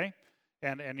 Okay?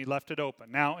 And he left it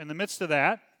open. Now, in the midst of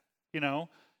that,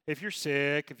 if you're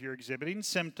sick, if you're exhibiting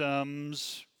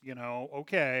symptoms,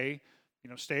 okay,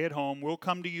 stay at home. We'll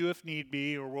come to you if need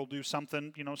be, or we'll do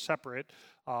something, separate.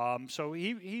 So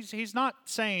he's not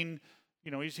saying,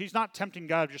 he's not tempting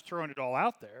God, just throwing it all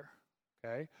out there.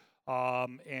 Okay?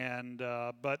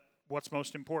 But what's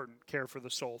most important? Care for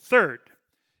the soul. Third,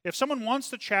 if someone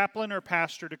wants the chaplain or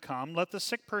pastor to come, let the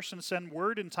sick person send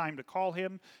word in time to call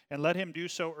him, and let him do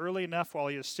so early enough while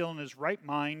he is still in his right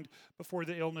mind before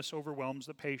the illness overwhelms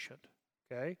the patient.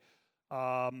 Okay?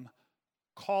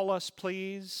 Call us,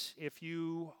 please, if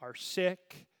you are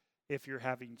sick, if you're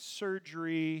having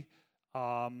surgery,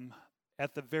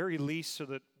 at the very least so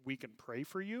that we can pray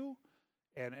for you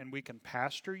and we can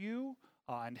pastor you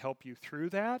and help you through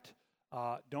that.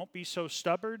 Don't be so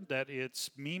stubborn that it's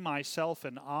me, myself,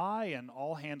 and I, and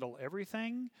I'll handle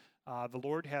everything. The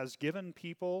Lord has given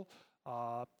people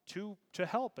to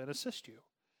help and assist you.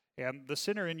 And the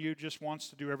sinner in you just wants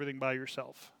to do everything by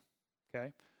yourself.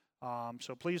 Okay?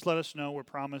 So please let us know. We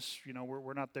promise,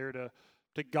 we're not there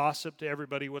to gossip to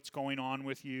everybody what's going on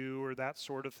with you or that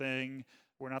sort of thing.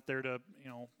 We're not there to,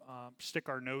 stick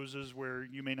our noses where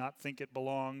you may not think it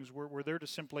belongs. We're there to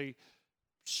simply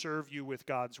serve you with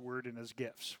God's word and his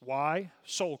gifts. Why?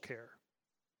 Soul care.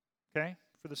 Okay?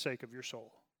 For the sake of your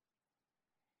soul.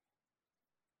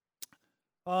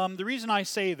 The reason I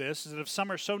say this is that if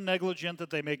some are so negligent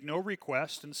that they make no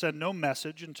request and send no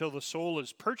message until the soul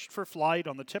is perched for flight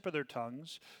on the tip of their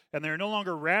tongues, and they are no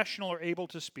longer rational or able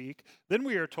to speak, then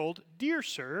we are told, "Dear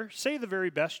sir, say the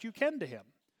very best you can to him."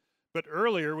 But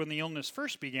earlier, when the illness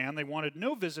first began, they wanted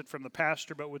no visit from the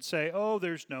pastor, but would say, "Oh,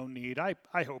 there's no need.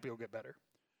 I hope he'll get better."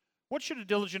 What should a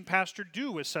diligent pastor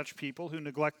do with such people who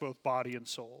neglect both body and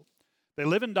soul? They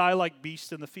live and die like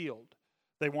beasts in the field.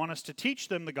 They want us to teach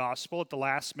them the gospel at the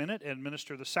last minute and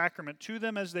administer the sacrament to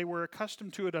them as they were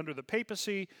accustomed to it under the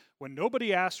papacy, when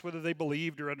nobody asked whether they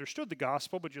believed or understood the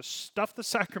gospel, but just stuffed the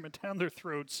sacrament down their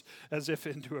throats as if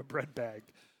into a bread bag.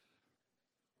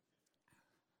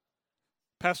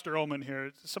 Pastor Ullman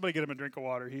here, somebody get him a drink of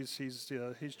water.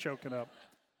 He's choking up.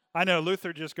 I know,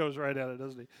 Luther just goes right at it,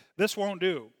 doesn't he? This won't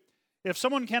do. If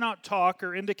someone cannot talk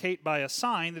or indicate by a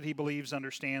sign that he believes,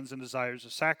 understands, and desires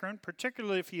a sacrament,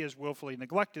 particularly if he has willfully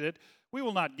neglected it, we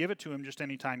will not give it to him just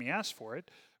any time he asks for it.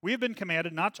 We have been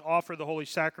commanded not to offer the Holy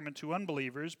Sacrament to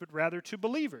unbelievers, but rather to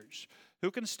believers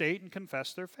who can state and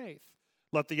confess their faith.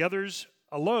 Let the others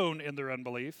alone in their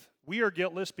unbelief. We are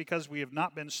guiltless because we have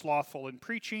not been slothful in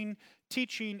preaching,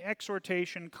 teaching,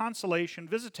 exhortation, consolation,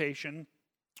 visitation,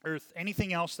 or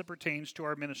anything else that pertains to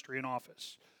our ministry and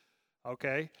office.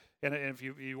 Okay? And if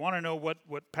you want to know what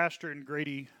Pastor and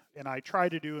Grady and I try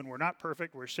to do, and we're not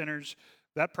perfect, we're sinners,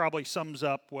 that probably sums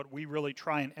up what we really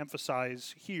try and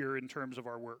emphasize here in terms of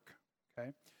our work.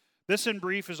 Okay? This, in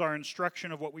brief, is our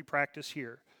instruction of what we practice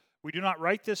here. We do not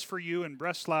write this for you in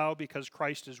Breslau because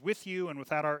Christ is with you, and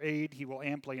without our aid he will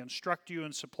amply instruct you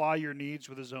and supply your needs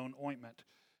with his own ointment.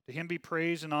 To him be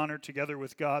praise and honor together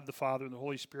with God the Father and the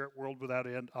Holy Spirit, world without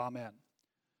end. Amen.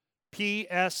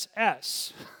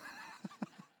 PSS.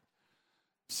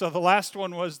 So the last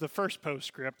one was the first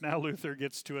postscript. Now Luther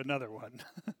gets to another one.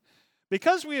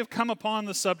 Because we have come upon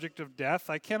the subject of death,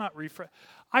 I cannot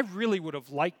I really would have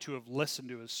liked to have listened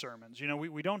to his sermons. You know,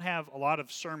 we don't have a lot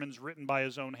of sermons written by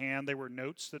his own hand. They were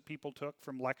notes that people took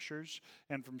from lectures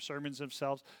and from sermons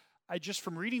themselves.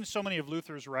 From reading so many of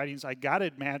Luther's writings, I got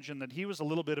to imagine that he was a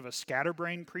little bit of a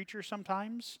scatterbrain preacher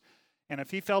sometimes. And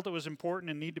if he felt it was important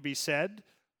and need to be said,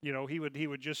 you know, he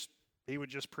would just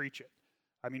preach it.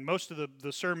 I mean, most of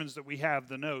the sermons that we have,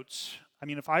 the notes, I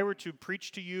mean, if I were to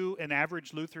preach to you an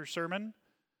average Luther sermon,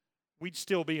 we'd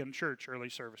still be in church, early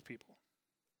service people.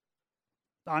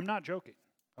 I'm not joking.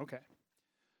 Okay.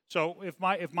 So if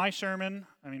my sermon,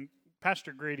 I mean,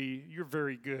 Pastor Grady, you're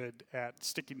very good at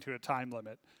sticking to a time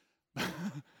limit.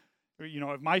 You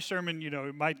know, if my sermon, you know,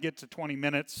 it might get to 20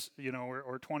 minutes, you know,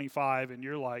 or 25, and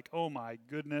you're like, oh my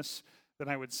goodness, then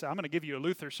I would say, I'm going to give you a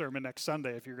Luther sermon next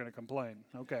Sunday if you're going to complain.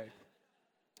 Okay.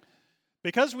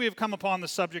 Because we have come upon the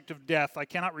subject of death, I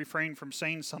cannot refrain from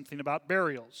saying something about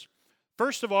burials.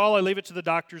 First of all, I leave it to the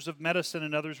doctors of medicine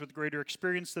and others with greater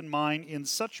experience than mine in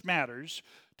such matters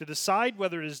to decide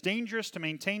whether it is dangerous to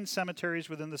maintain cemeteries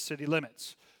within the city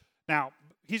limits. Now,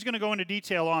 he's going to go into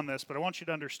detail on this, but I want you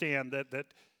to understand that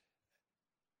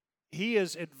he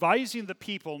is advising the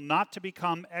people not to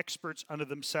become experts unto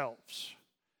themselves.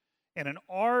 And in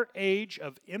our age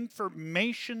of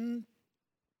information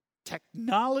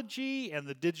technology and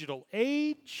the digital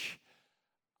age,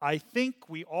 I think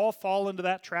we all fall into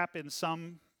that trap in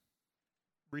some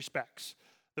respects,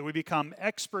 that we become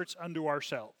experts unto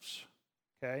ourselves,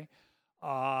 okay?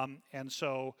 And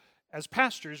so as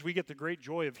pastors, we get the great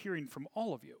joy of hearing from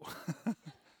all of you.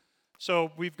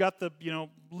 So we've got the, you know,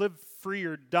 live free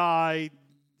or die,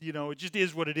 you know, it just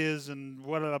is what it is, and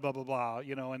blah, blah, blah, blah, blah,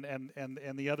 you know, and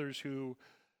the others who,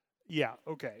 yeah,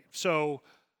 okay. So,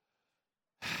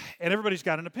 and everybody's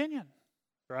got an opinion,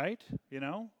 right? You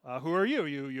know, who are you?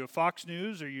 You Fox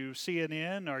News? Are you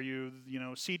CNN? Are you, you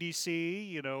know, CDC?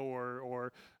 You know,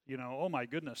 or you know, oh my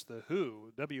goodness, the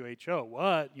WHO, WHO,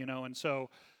 what? You know, and so,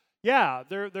 yeah,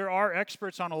 there are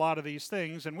experts on a lot of these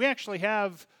things, and we actually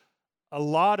have a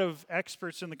lot of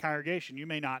experts in the congregation. You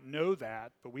may not know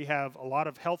that, but we have a lot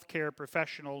of healthcare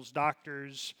professionals,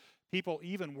 doctors, people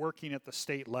even working at the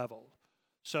state level.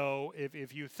 So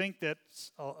if you think that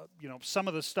you know, some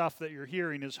of the stuff that you're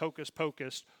hearing is hocus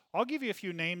pocus, I'll give you a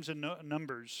few names and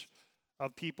numbers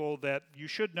of people that you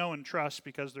should know and trust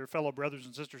because they're fellow brothers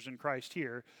and sisters in Christ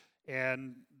here,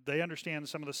 and they understand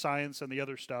some of the science and the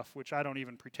other stuff, which I don't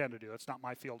even pretend to do. It's not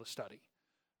my field of study.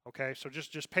 Okay, so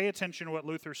just pay attention to what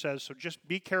Luther says. So just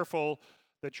be careful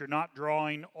that you're not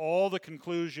drawing all the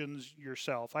conclusions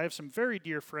yourself. I have some very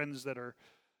dear friends that are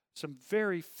some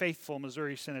very faithful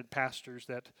Missouri Synod pastors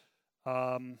that,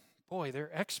 boy, they're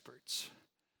experts.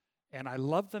 And I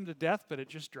love them to death, but it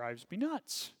just drives me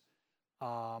nuts.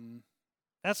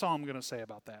 That's all I'm going to say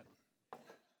about that.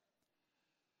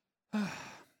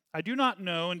 I do not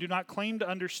know and do not claim to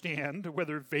understand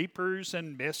whether vapors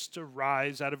and mists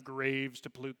arise out of graves to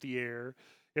pollute the air.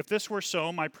 If this were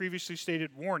so, my previously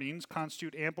stated warnings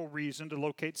constitute ample reason to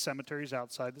locate cemeteries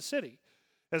outside the city.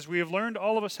 As we have learned,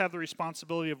 all of us have the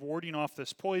responsibility of warding off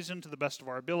this poison to the best of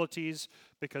our abilities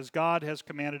because God has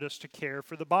commanded us to care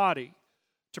for the body,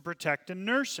 to protect and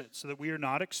nurse it so that we are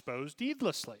not exposed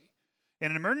needlessly.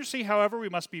 In an emergency, however, we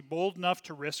must be bold enough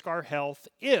to risk our health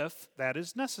if that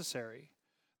is necessary.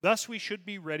 Thus, we should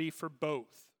be ready for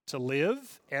both, to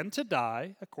live and to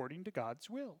die according to God's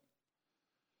will.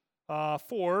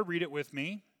 4, read it with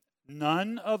me.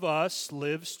 None of us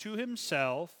lives to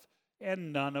himself,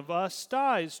 and none of us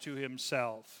dies to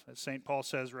himself, as St. Paul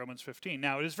says, Romans 15.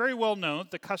 Now, it is very well known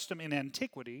that the custom in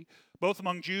antiquity, both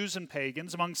among Jews and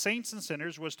pagans, among saints and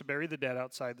sinners, was to bury the dead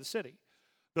outside the city.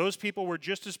 Those people were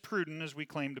just as prudent as we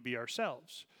claim to be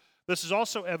ourselves. This is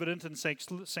also evident in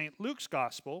St. Luke's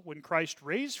Gospel, when Christ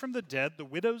raised from the dead the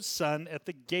widow's son at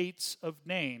the gates of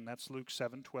Nain. That's Luke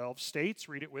 7:12 states,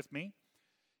 read it with me.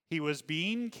 He was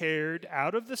being carried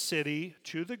out of the city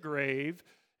to the grave,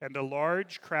 and a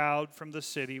large crowd from the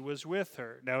city was with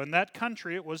her. Now, in that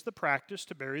country, it was the practice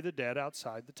to bury the dead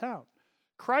outside the town.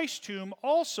 Christ's tomb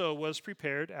also was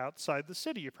prepared outside the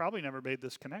city. You probably never made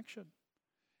this connection.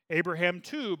 Abraham,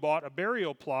 too, bought a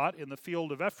burial plot in the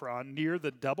field of Ephron near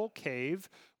the double cave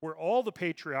where all the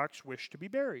patriarchs wished to be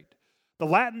buried. The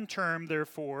Latin term,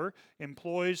 therefore,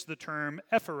 employs the term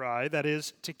epherai, that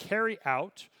is, to carry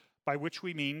out, by which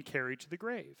we mean carry to the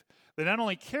grave. They not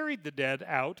only carried the dead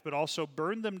out, but also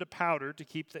burned them to powder to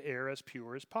keep the air as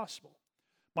pure as possible.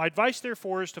 My advice,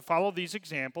 therefore, is to follow these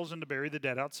examples and to bury the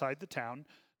dead outside the town.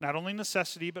 Not only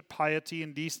necessity, but piety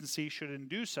and decency should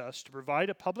induce us to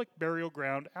provide a public burial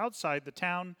ground outside the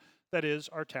town, that is,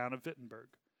 our town of Wittenberg.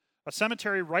 A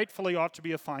cemetery rightfully ought to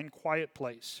be a fine, quiet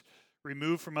place,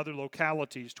 removed from other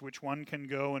localities to which one can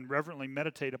go and reverently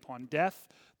meditate upon death,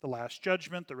 the last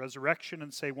judgment, the resurrection,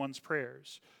 and say one's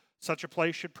prayers. Such a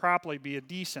place should properly be a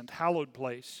decent, hallowed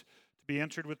place, to be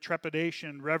entered with trepidation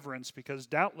and reverence, because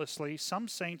doubtlessly some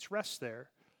saints rest there.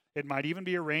 It might even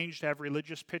be arranged to have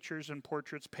religious pictures and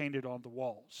portraits painted on the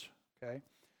walls. Okay?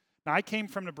 Now, I came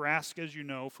from Nebraska, as you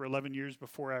know, for 11 years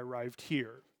before I arrived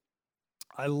here.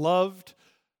 I loved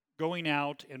going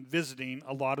out and visiting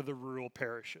a lot of the rural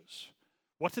parishes.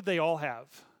 What did they all have?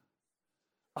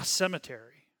 A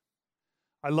cemetery.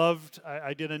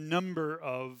 I did a number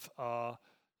of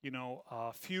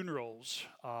funerals,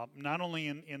 not only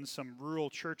in some rural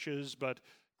churches, but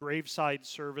graveside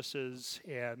services,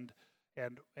 and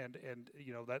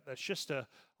that's just a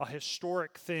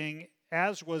historic thing,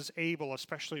 as was able,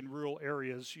 especially in rural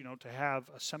areas, to have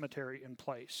a cemetery in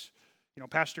place.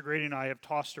 Pastor Grady and I have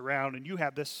tossed around, and you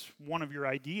had this one of your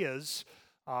ideas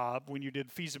when you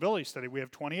did feasibility study. We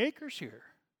have 20 acres here,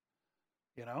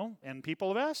 and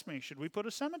people have asked me, should we put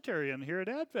a cemetery in here at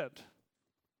Advent?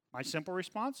 My simple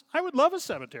response, I would love a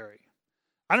cemetery.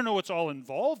 I don't know what's all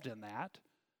involved in that.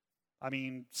 I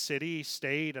mean, city,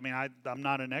 state, I'm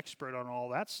not an expert on all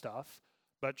that stuff,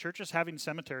 but churches having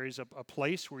cemeteries, a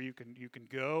place where you can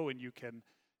go and you can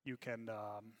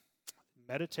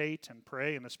meditate and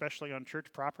pray, and especially on church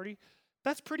property,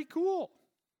 that's pretty cool.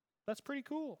 That's pretty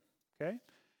cool, okay?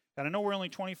 And I know we're only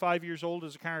 25 years old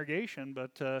as a congregation,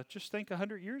 but just think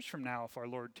 100 years from now if our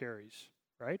Lord tarries,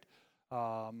 right?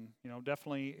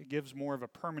 Definitely gives more of a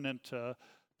permanent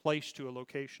place to a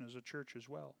location as a church as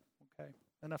well. Okay,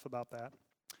 enough about that.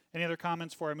 Any other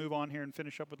comments before I move on here and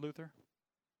finish up with Luther?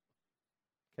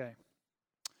 Okay.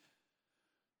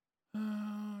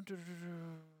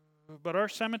 But our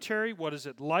cemetery, what is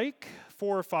it like?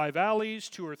 4 or 5 alleys,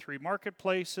 2 or 3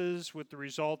 marketplaces, with the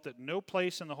result that no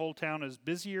place in the whole town is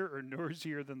busier or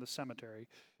noisier than the cemetery.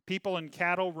 People and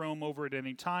cattle roam over at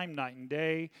any time, night and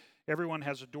day. Everyone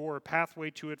has a door or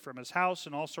pathway to it from his house,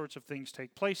 and all sorts of things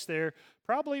take place there,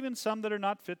 probably even some that are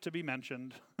not fit to be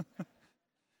mentioned.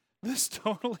 This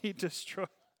totally destroyed.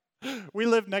 We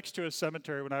lived next to a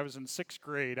cemetery when I was in 6th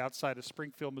grade outside of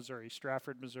Springfield, Missouri,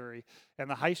 Strafford, Missouri, and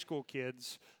the high school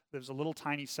kids, there was a little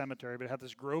tiny cemetery, but it had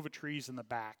this grove of trees in the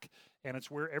back, and it's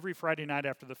where every Friday night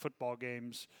after the football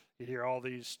games, you hear all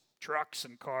these trucks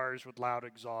and cars with loud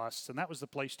exhausts, and that was the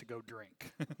place to go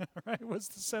drink, right? Was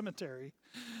the cemetery.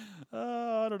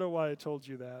 I don't know why I told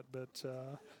you that, but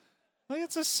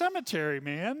it's a cemetery,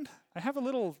 man. I have a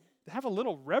little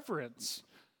reverence.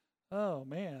 Oh,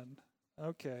 man.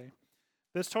 Okay.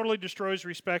 This totally destroys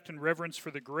respect and reverence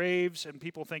for the graves, and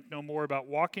people think no more about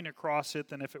walking across it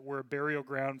than if it were a burial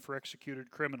ground for executed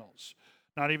criminals.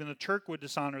 Not even the Turk would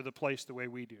dishonor the place the way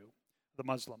we do, the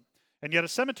Muslim. And yet a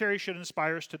cemetery should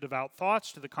inspire us to devout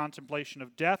thoughts, to the contemplation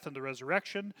of death and the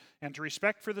resurrection, and to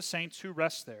respect for the saints who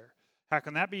rest there. How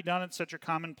can that be done at such a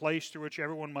common place through which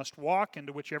everyone must walk and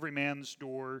to which every man's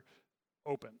door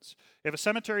opens? If a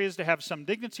cemetery is to have some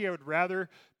dignity, I would rather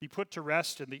be put to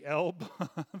rest in the Elbe,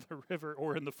 the river,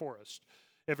 or in the forest.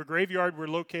 If a graveyard were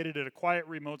located at a quiet,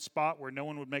 remote spot where no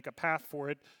one would make a path for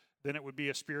it, then it would be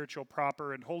a spiritual,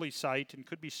 proper, and holy site, and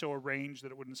could be so arranged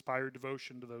that it would inspire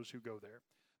devotion to those who go there.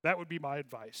 That would be my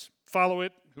advice. Follow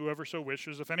it, whoever so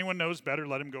wishes. If anyone knows better,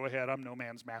 let him go ahead. I'm no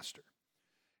man's master.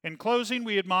 In closing,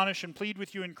 we admonish and plead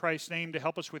with you in Christ's name to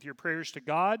help us with your prayers to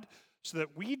God, so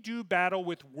that we do battle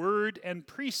with word and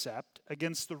precept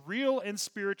against the real and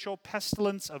spiritual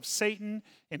pestilence of Satan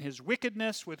and his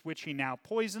wickedness with which he now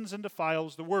poisons and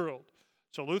defiles the world.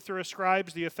 So Luther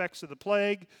ascribes the effects of the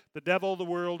plague, the devil, the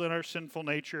world, and our sinful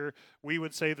nature. We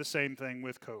would say the same thing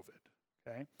with COVID.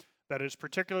 Okay? That is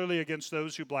particularly against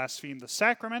those who blaspheme the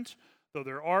sacrament, though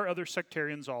there are other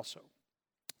sectarians also.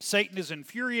 Satan is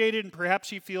infuriated, and perhaps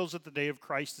he feels that the day of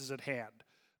Christ is at hand.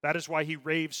 That is why he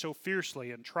raves so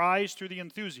fiercely and tries through the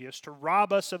enthusiast to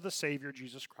rob us of the Savior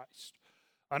Jesus Christ.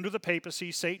 Under the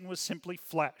papacy, Satan was simply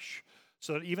flesh,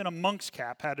 so that even a monk's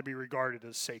cap had to be regarded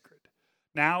as sacred.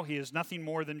 Now he is nothing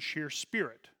more than sheer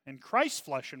spirit, and Christ's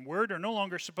flesh and word are no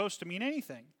longer supposed to mean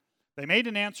anything. They made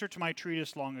an answer to my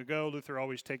treatise long ago. Luther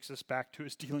always takes us back to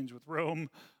his dealings with Rome,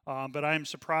 but I am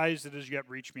surprised it has yet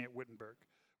reached me at Wittenberg.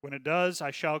 When it does,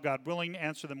 I shall, God willing,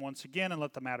 answer them once again and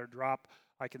let the matter drop.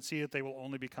 I can see that they will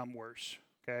only become worse.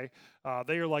 Okay,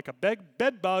 they are like a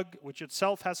bed bug, which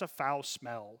itself has a foul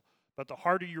smell, but the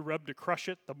harder you rub to crush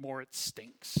it, the more it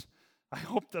stinks. I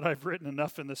hope that I've written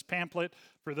enough in this pamphlet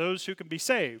for those who can be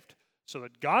saved, so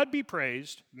that God be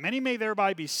praised, many may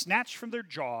thereby be snatched from their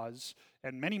jaws,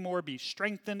 and many more be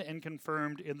strengthened and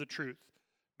confirmed in the truth.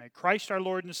 May Christ our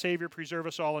Lord and Savior preserve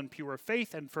us all in pure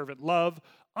faith and fervent love,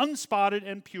 unspotted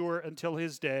and pure until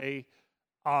his day.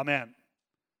 Amen.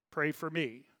 Pray for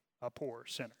me, a poor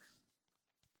sinner.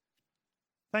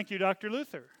 Thank you, Dr.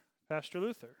 Luther, Pastor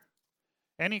Luther.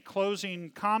 Any closing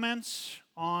comments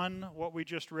on what we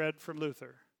just read from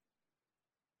Luther?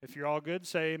 If you're all good,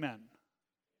 say amen.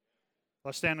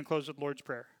 Let's stand and close with the Lord's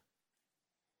Prayer.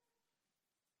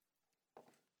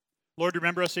 Lord,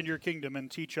 remember us in your kingdom and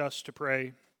teach us to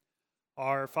pray.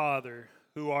 Our Father,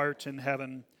 who art in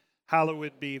heaven,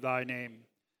 hallowed be thy name.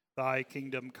 Thy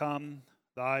kingdom come,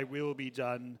 thy will be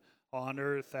done, on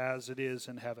earth as it is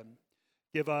in heaven.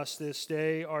 Give us this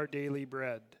day our daily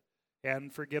bread,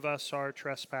 and forgive us our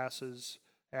trespasses,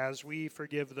 as we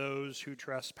forgive those who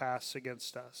trespass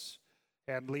against us.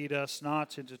 And lead us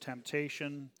not into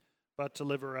temptation, but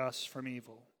deliver us from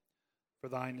evil. For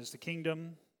thine is the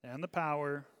kingdom, and the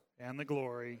power, and the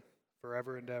glory,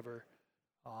 forever and ever.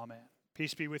 Amen.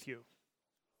 Peace be with you.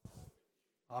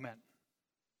 Amen.